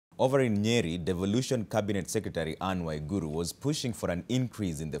Over in Nyeri, Devolution Cabinet Secretary Anne Waiguru was pushing for an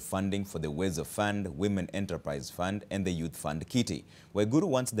increase in the funding for the Uwezo Fund, Women Enterprise Fund and the Youth Fund Kitty. Waiguru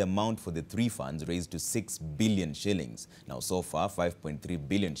wants the amount for the three funds raised to 6 billion shillings. Now, so far, 5.3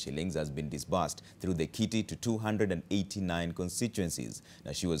 billion shillings has been disbursed through the Kitty to 289 constituencies.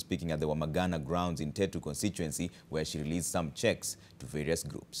 Now, she was speaking at the Wamagana grounds in Tetu constituency, where she released some checks to various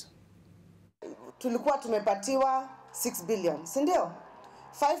groups. Tulikuwa tumepatiwa 6 billion, si ndio?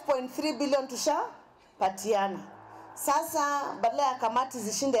 5.3 billion tushapatiana. Sasa badala ya kamati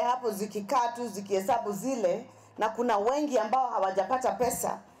zishinde hapo zikikaa tu zikihesabu zile, na kuna wengi ambao hawajapata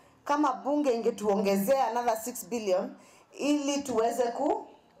pesa, kama bunge ingetuongezea another 6 billion ili tuweze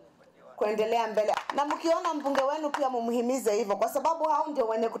kuendelea mbele. Na mkiona mbunge wenu pia mumhimize hivyo, kwa sababu hao ndio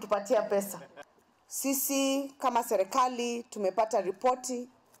wenye kutupatia pesa. Sisi kama serikali tumepata ripoti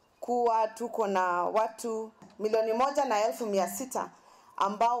kuwa tuko na watu 1,160,000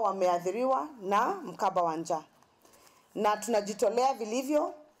 ambao wameathiriwa na mkaba wa njaa, na tunajitolea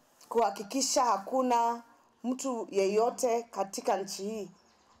vilivyo kuhakikisha hakuna mtu yeyote katika nchi hii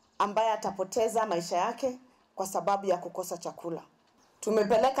ambaye atapoteza maisha yake kwa sababu ya kukosa chakula.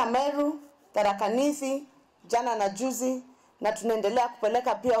 Tumepeleka Meru, Tharaka Nithi jana na juzi, na tunaendelea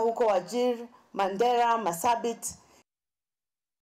kupeleka pia huko Wajir, Mandera, Masabit